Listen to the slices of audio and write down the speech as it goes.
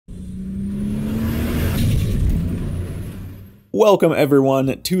Welcome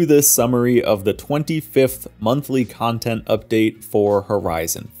everyone to this summary of the 25th monthly content update for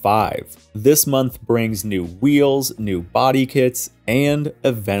Horizon 5. This month brings new wheels, new body kits, and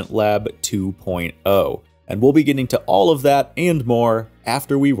Event Lab 2.0. And we'll be getting to all of that and more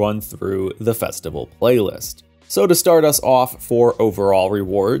after we run through the festival playlist. So to start us off for overall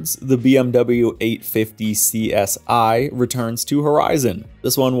rewards, the BMW 850 CSI returns to Horizon.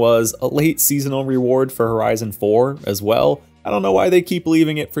 This one was a late seasonal reward for Horizon 4 as well. I don't know why they keep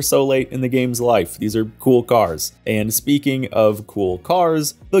leaving it for so late in the game's life. These are cool cars. And speaking of cool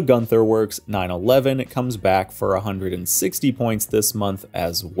cars, the Gunther Works 911 comes back for 160 points this month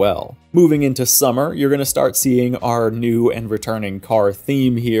as well. Moving into summer, you're going to start seeing our new and returning car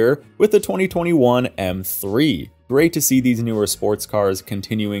theme here with the 2021 M3. Great to see these newer sports cars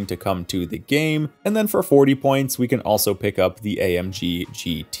continuing to come to the game, and then for 40 points we can also pick up the AMG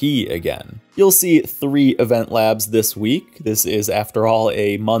GT again. You'll see 3 event labs this week. This is, after all,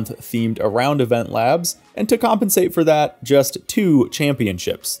 a month themed around event labs, and to compensate for that, just 2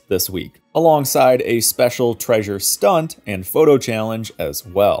 championships this week, alongside a special treasure stunt and photo challenge as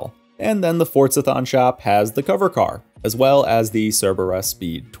well. And then the Forzathon shop has the cover car, as well as the Cerberus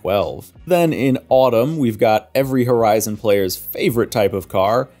Speed 12. Then in autumn, we've got every Horizon player's favorite type of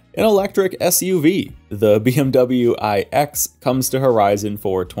car, an electric SUV. The BMW iX comes to Horizon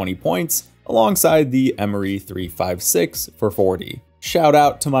for 20 points, alongside the Emery 356 for 40. Shout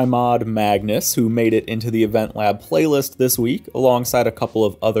out to my mod Magnus, who made it into the Event Lab playlist this week, alongside a couple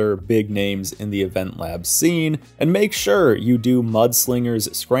of other big names in the Event Lab scene, and make sure you do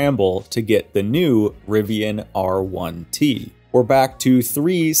Mudslinger's Scramble to get the new Rivian R1T. We're back to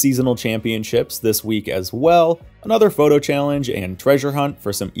 3 seasonal championships this week as well, another photo challenge and treasure hunt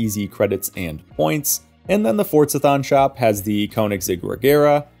for some easy credits and points, and then the Forzathon shop has the Koenigsegg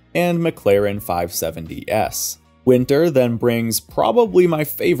Regera and McLaren 570S. Winter then brings probably my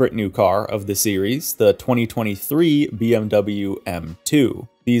favorite new car of the series, the 2023 BMW M2.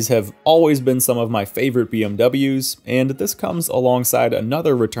 These have always been some of my favorite BMWs, and this comes alongside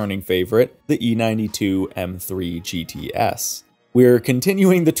another returning favorite, the E92 M3 GTS. We're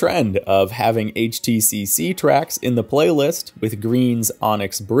continuing the trend of having HTCC tracks in the playlist, with Green's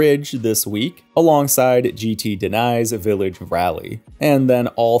Onyx Bridge this week, alongside GT Denai's Village Rally. And then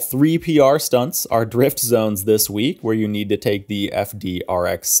all 3 PR stunts are drift zones this week, where you need to take the FD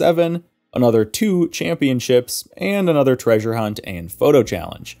RX-7, another 2 championships, and another treasure hunt and photo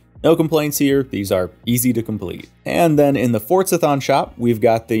challenge. No complaints here, these are easy to complete. And then in the Forzathon shop, we've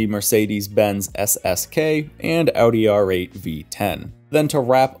got the Mercedes-Benz SSK and Audi R8 V10. Then to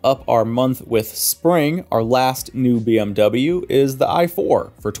wrap up our month with spring, our last new BMW is the i4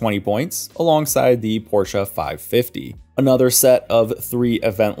 for 20 points, alongside the Porsche 550. Another set of 3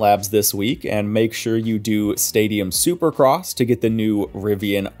 event labs this week, and make sure you do Stadium Supercross to get the new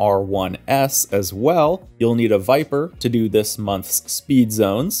Rivian R1S as well. You'll need a Viper to do this month's speed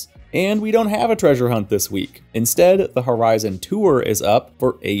zones. And we don't have a treasure hunt this week. Instead, the Horizon Tour is up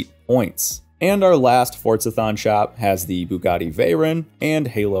for 8 points. And our last Forzathon shop has the Bugatti Veyron and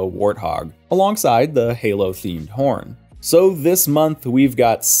Halo Warthog, alongside the Halo-themed horn. So this month, we've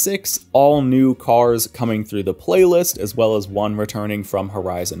got 6 all-new cars coming through the playlist, as well as 1 returning from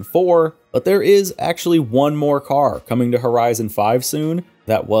Horizon 4, but there is actually 1 more car coming to Horizon 5 soon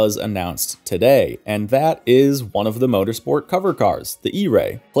that was announced today, and that is one of the Motorsport cover cars, the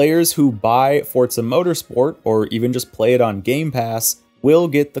E-Ray. Players who buy Forza Motorsport, or even just play it on Game Pass, will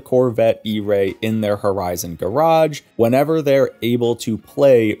get the Corvette E-Ray in their Horizon garage whenever they're able to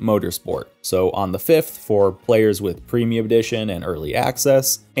play Motorsport. So on the 5th for players with Premium Edition and Early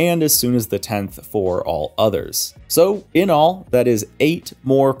Access, and as soon as the 10th for all others. So in all, that is 8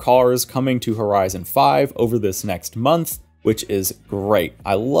 more cars coming to Horizon 5 over this next month, which is great.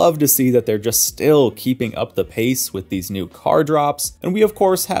 I love to see that they're just still keeping up the pace with these new car drops, and we of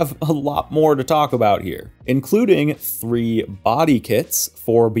course have a lot more to talk about here, including 3 body kits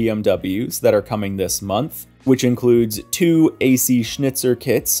for BMWs that are coming this month, which includes 2 AC Schnitzer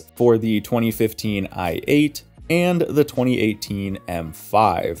kits for the 2015 i8 and the 2018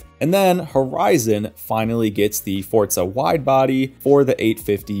 M5. And then Horizon finally gets the Forza widebody for the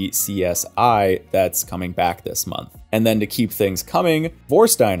 850 CSI that's coming back this month. And then to keep things coming,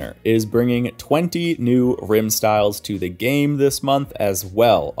 Vorsteiner is bringing 20 new rim styles to the game this month as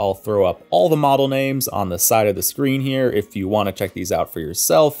well. I'll throw up all the model names on the side of the screen here if you want to check these out for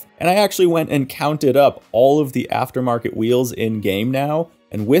yourself. And I actually went and counted up all of the aftermarket wheels in game now,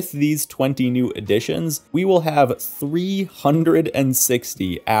 And with these 20 new additions, we will have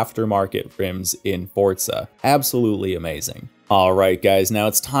 360 aftermarket rims in Forza. Absolutely amazing. Alright guys, now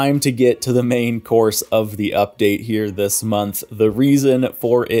it's time to get to the main course of the update here this month, the reason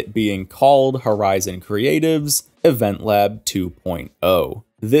for it being called Horizon Creatives Event Lab 2.0.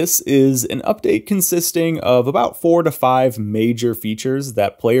 This is an update consisting of about 4 to 5 major features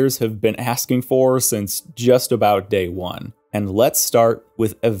that players have been asking for since just about day one. And let's start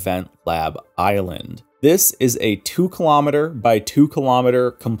with Event Lab Island. This is a 2 kilometer by 2 kilometer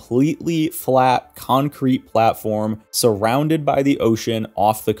completely flat concrete platform surrounded by the ocean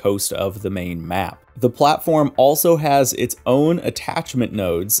off the coast of the main map. The platform also has its own attachment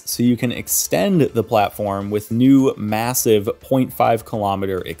nodes, so you can extend the platform with new massive 0.5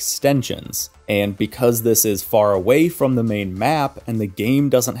 kilometer extensions. And because this is far away from the main map and the game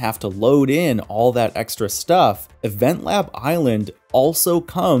doesn't have to load in all that extra stuff, Event Lab Island also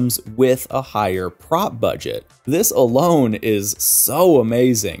comes with a higher prop budget. This alone is so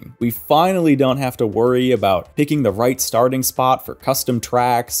amazing. We finally don't have to worry about picking the right starting spot for custom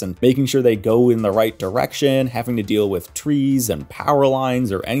tracks and making sure they go in the right direction, having to deal with trees and power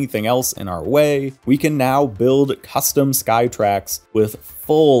lines or anything else in our way. We can now build custom sky tracks with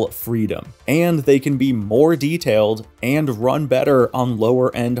full freedom, and they can be more detailed and run better on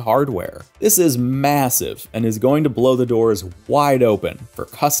lower end hardware. This is massive and is going to blow the doors wide open for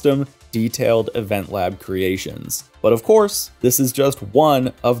custom, detailed Event Lab creations. But of course, this is just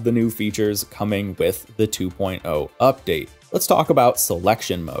one of the new features coming with the 2.0 update. Let's talk about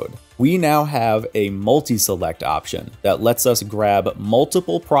selection mode. We now have a multi-select option that lets us grab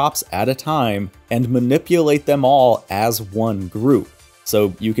multiple props at a time and manipulate them all as one group.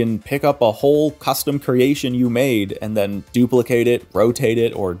 So you can pick up a whole custom creation you made and then duplicate it, rotate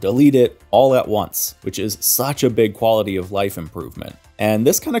it, or delete it all at once, which is such a big quality of life improvement. And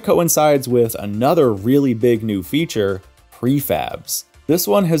this kind of coincides with another really big new feature, prefabs. This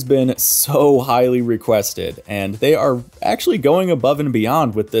one has been so highly requested, and they are actually going above and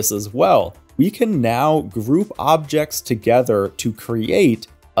beyond with this as well. We can now group objects together to create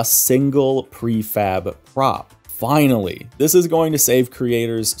a single prefab prop. Finally, this is going to save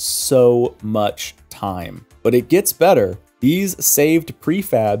creators so much time. But it gets better. These saved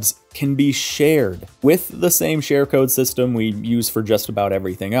prefabs can be shared with the same share code system we use for just about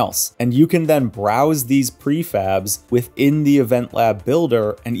everything else. And you can then browse these prefabs within the Event Lab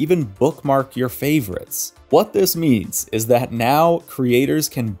builder and even bookmark your favorites. What this means is that now creators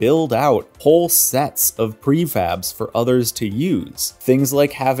can build out whole sets of prefabs for others to use. Things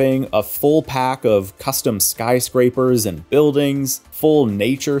like having a full pack of custom skyscrapers and buildings, full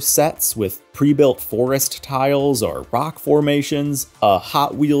nature sets with pre-built forest tiles or rock formations, a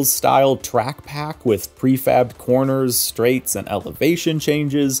Hot Wheels style track pack with prefabbed corners, straights, and elevation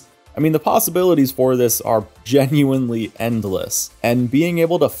changes. I mean, the possibilities for this are genuinely endless, and being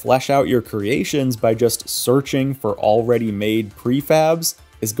able to flesh out your creations by just searching for already made prefabs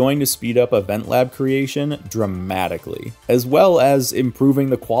is going to speed up Event Lab creation dramatically, as well as improving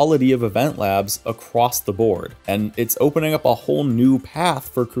the quality of Event Labs across the board. And it's opening up a whole new path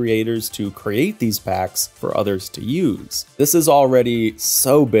for creators to create these packs for others to use. This is already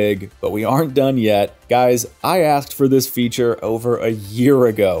so big, but we aren't done yet. Guys, I asked for this feature over a year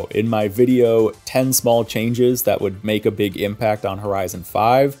ago in my video 10 small changes that would make a big impact on Horizon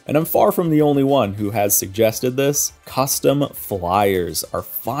 5, and I'm far from the only one who has suggested this. Custom flyers are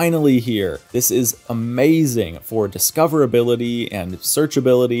finally here. This is amazing for discoverability and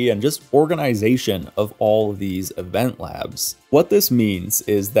searchability and just organization of all of these Event Labs. What this means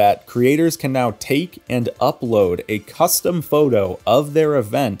is that creators can now take and upload a custom photo of their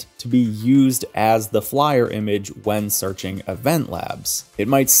event to be used as the flyer image when searching Event Labs. It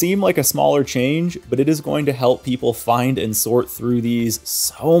might seem like a smaller change, but it is going to help people find and sort through these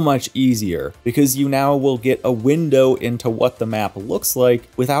so much easier, because you now will get a window into what the map looks like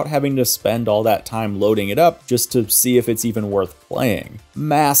without having to spend all that time loading it up just to see if it's even worth playing.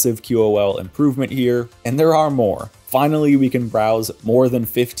 Massive QOL improvement here, and there are more. Finally, we can browse more than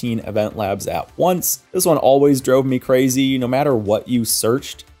 15 Event Labs at once. This one always drove me crazy. No matter what you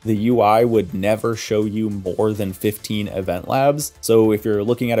searched, the UI would never show you more than 15 Event Labs. So if you're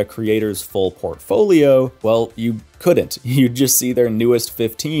looking at a creator's full portfolio, well, you couldn't. You'd just see their newest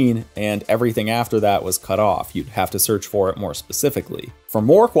 15 and everything after that was cut off. You'd have to search for it more specifically. For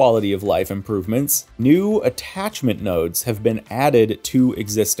more quality of life improvements, new attachment nodes have been added to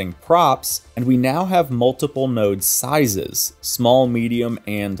existing props, and we now have multiple node sizes, small, medium,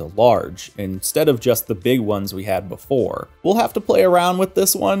 and large, instead of just the big ones we had before. We'll have to play around with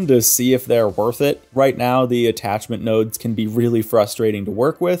this one, one to see if they're worth it. Right now, the attachment nodes can be really frustrating to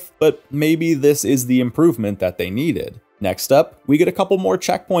work with, but maybe this is the improvement that they needed. Next up, we get a couple more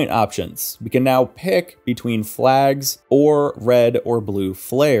checkpoint options. We can now pick between flags or red or blue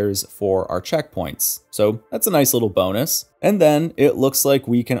flares for our checkpoints. So that's a nice little bonus. And then it looks like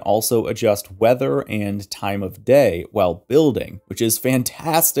we can also adjust weather and time of day while building, which is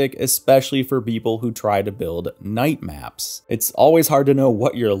fantastic, especially for people who try to build night maps. It's always hard to know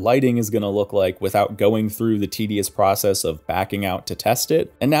what your lighting is going to look like without going through the tedious process of backing out to test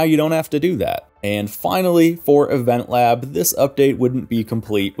it, and now you don't have to do that. And finally, for Event Lab, this update wouldn't be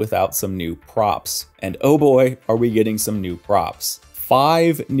complete without some new props. And oh boy, are we getting some new props.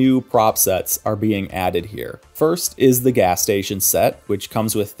 5 new prop sets are being added here. First is the gas station set, which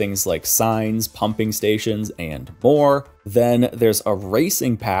comes with things like signs, pumping stations, and more. Then there's a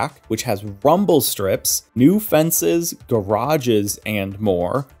racing pack, which has rumble strips, new fences, garages, and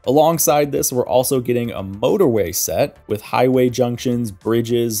more. Alongside this, we're also getting a motorway set with highway junctions,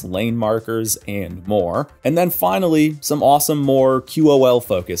 bridges, lane markers, and more. And then finally, some awesome more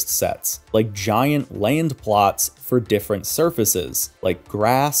QOL-focused sets, like giant land plots for different surfaces, like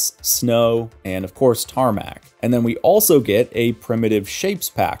grass, snow, and of course tarmac. And then we also get a primitive shapes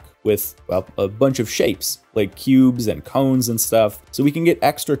pack with, well, a bunch of shapes, like cubes and cones and stuff, so we can get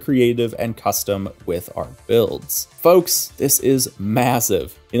extra creative and custom with our builds. Folks, this is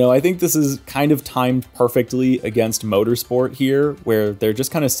massive. You know, I think this is kind of timed perfectly against Motorsport here, where they're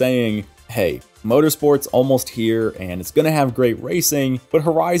just kind of saying, hey, Motorsport's almost here and it's gonna have great racing, but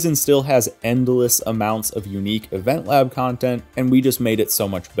Horizon still has endless amounts of unique Event Lab content, and we just made it so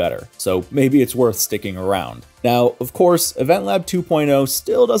much better. So maybe it's worth sticking around. Now, of course, Event Lab 2.0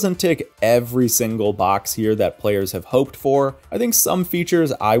 still doesn't tick every single box here that players have hoped for. I think some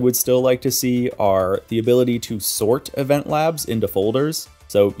features I would still like to see are the ability to sort Event Labs into folders.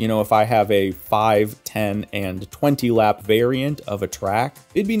 So, you know, if I have a 5, 10, and 20 lap variant of a track,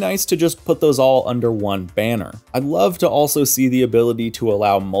 it'd be nice to just put those all under one banner. I'd love to also see the ability to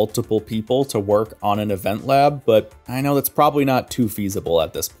allow multiple people to work on an event lab, but I know that's probably not too feasible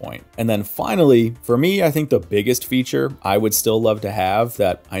at this point. And then finally, for me, I think the biggest feature I would still love to have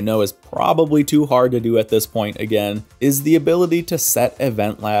that I know is probably too hard to do at this point again, is the ability to set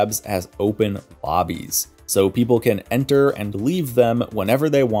event labs as open lobbies, so people can enter and leave them whenever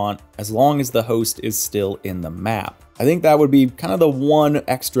they want, as long as the host is still in the map. I think that would be kind of the one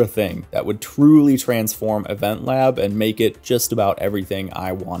extra thing that would truly transform Event Lab and make it just about everything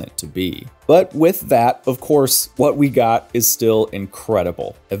I want it to be. But with that, of course, what we got is still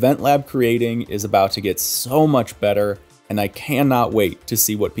incredible. Event Lab creating is about to get so much better, and I cannot wait to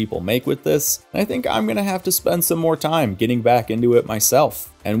see what people make with this. And I think I'm gonna have to spend some more time getting back into it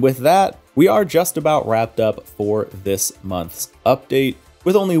myself. And with that, we are just about wrapped up for this month's update,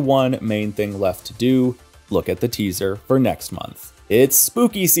 with only one main thing left to do: look at the teaser for next month. It's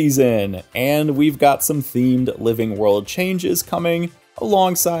spooky season, and we've got some themed living world changes coming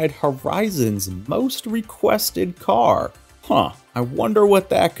alongside Horizon's most requested car. I wonder what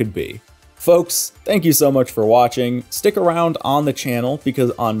that could be. Folks, thank you so much for watching. Stick around on the channel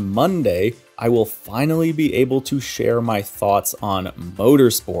because on Monday, I will finally be able to share my thoughts on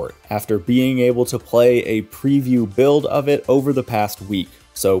Motorsport after being able to play a preview build of it over the past week.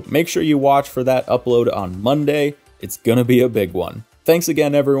 So make sure you watch for that upload on Monday. It's gonna be a big one. Thanks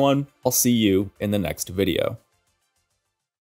again, everyone. I'll see you in the next video.